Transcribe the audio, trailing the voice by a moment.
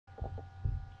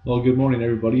Well, good morning,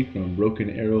 everybody, from Broken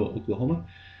Arrow, Oklahoma.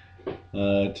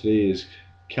 Today is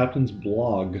Captain's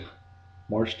Blog,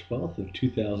 March 12th of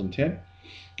 2010,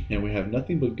 and we have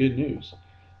nothing but good news.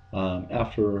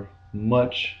 After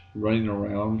much running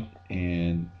around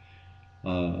and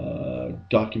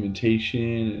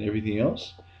documentation and everything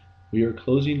else, we are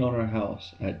closing on our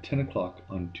house at 10 o'clock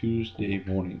on Tuesday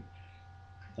morning.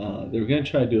 They were going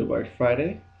to try to do it by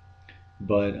Friday,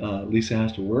 but Lisa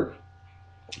has to work,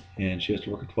 and she has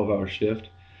to work a 12-hour shift.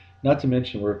 Not to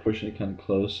mention, we're pushing it kind of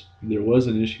close. There was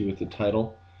an issue with the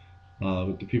title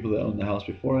with the people that owned the house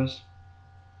before us.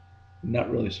 Not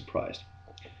really surprised.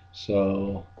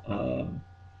 So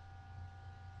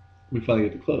we finally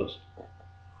get to close.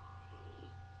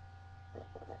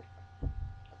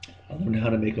 I learned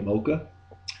how to make a mocha.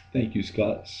 Thank you,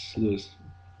 Scott Seuss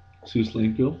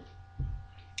Langfield.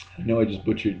 I know I just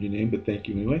butchered your name, but thank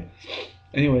you anyway.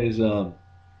 Anyways,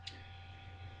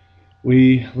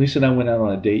 we Lisa and I went out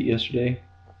on a date yesterday,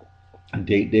 a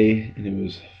date day, and it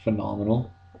was phenomenal.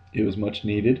 It was much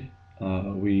needed.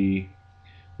 We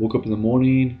woke up in the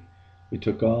morning. We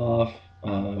took off.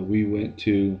 We went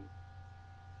to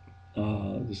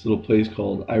this little place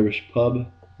called Irish Pub.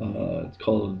 It's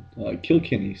called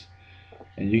Kilkenny's,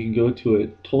 and you can go to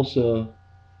it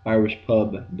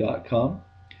tulsairishpub.com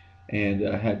and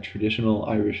had traditional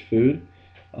Irish food,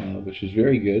 which was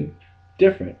very good,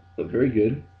 different but very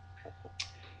good.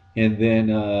 And then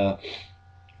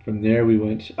from there we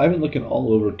went. I've been looking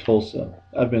all over Tulsa.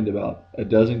 I've been to about a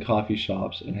dozen coffee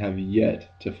shops and have yet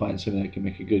to find something that can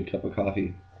make a good cup of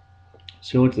coffee.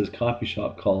 So I went to this coffee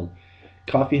shop called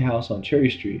Coffee House on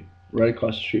Cherry Street, right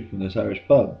across the street from this Irish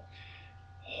pub.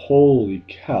 Holy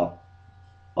cow.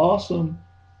 Awesome.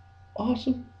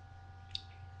 Awesome.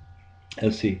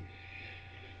 Let's see.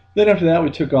 Then after that,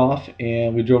 we took off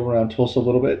and we drove around Tulsa a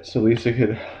little bit so Lisa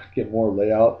could get more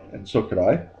layout, and so could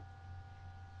I.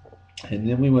 And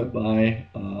then we went by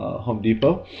Home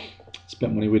Depot,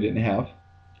 spent money we didn't have.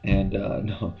 And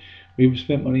no, we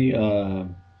spent money,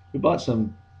 we bought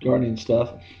some gardening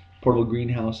stuff, portable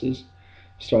greenhouses,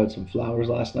 started some flowers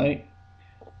last night,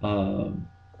 um,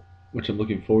 which I'm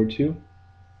looking forward to.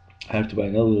 I have to buy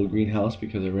another little greenhouse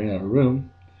because I ran out of room.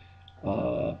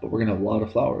 But we're gonna have a lot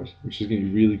of flowers, which is gonna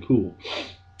be really cool.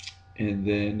 And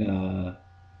then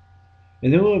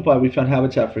we went by. We found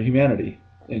Habitat for Humanity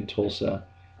in Tulsa,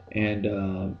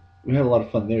 and we had a lot of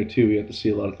fun there too. We got to see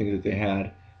a lot of things that they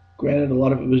had. Granted, a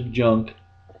lot of it was junk,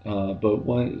 but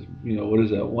what is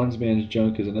that? One man's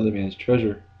junk is another man's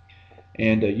treasure.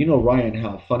 And you know Ryan,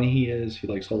 how funny he is. He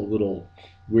likes all the little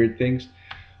weird things.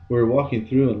 We were walking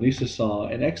through, and Lisa saw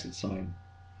an exit sign.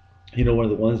 One of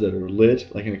the ones that are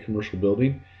lit, like in a commercial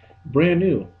building, brand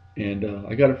new. And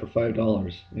I got it for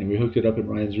 $5, and we hooked it up in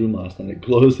Ryan's room last night. It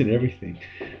glows and everything.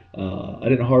 I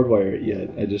didn't hardwire it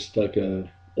yet. I just stuck a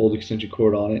old extension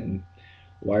cord on it and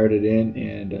wired it in,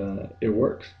 and it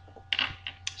works.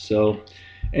 So,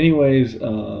 anyways,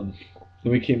 then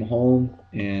we came home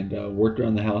and worked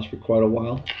around the house for quite a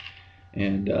while,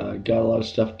 and got a lot of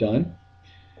stuff done.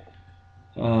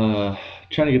 Uh,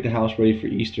 Trying to get the house ready for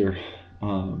Easter,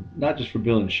 not just for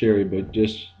Bill and Sherry, but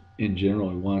just in general.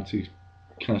 We wanted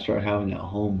to kind of start having that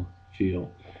home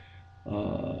feel.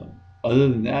 Uh, Other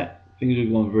than that, things are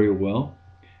going very well.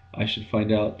 I should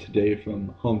find out today from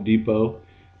Home Depot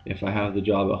if I have the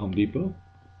job at Home Depot.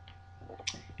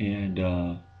 And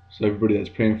so, everybody that's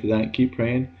praying for that, keep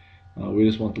praying. We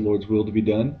just want the Lord's will to be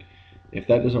done. If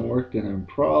that doesn't work, then I'm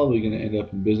probably going to end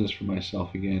up in business for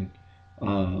myself again.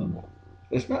 Um,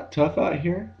 it's not tough out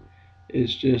here.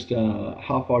 It's just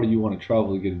how far do you want to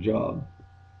travel to get a job?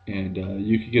 And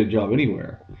you could get a job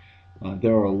anywhere.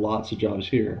 There are lots of jobs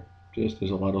here. Just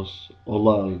there's a lot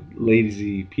of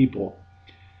lazy people.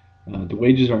 The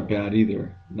wages aren't bad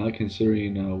either, not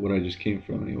considering what I just came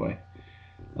from anyway.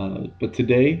 But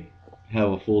today,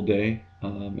 have a full day.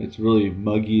 It's really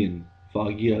muggy and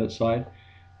foggy outside.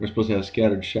 We're supposed to have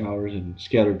scattered showers and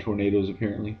scattered tornadoes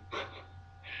apparently.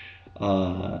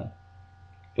 uh,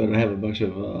 but I have a bunch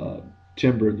of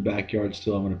timber in the backyard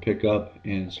still I'm going to pick up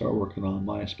and start working on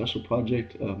my special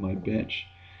project of my bench.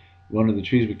 One of the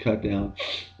trees we cut down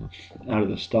out of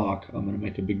the stock, I'm going to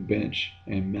make a big bench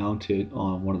and mount it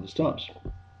on one of the stumps.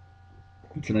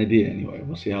 It's an idea anyway.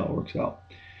 We'll see how it works out.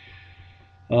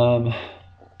 Um,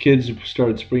 Kids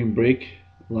started spring break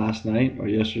last night or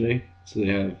yesterday, so they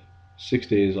have 6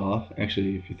 days off.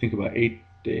 Actually, if you think about 8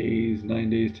 days, 9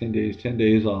 days, 10 days, 10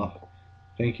 days off.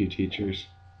 Thank you, teachers.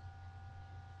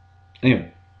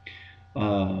 Anyway,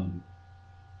 um,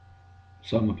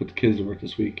 so I'm gonna put the kids to work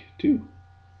this week too.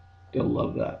 They'll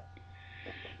love that.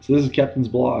 So this is Captain's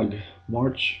Blog,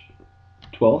 March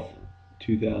 12th,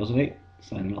 2008.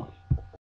 signing off.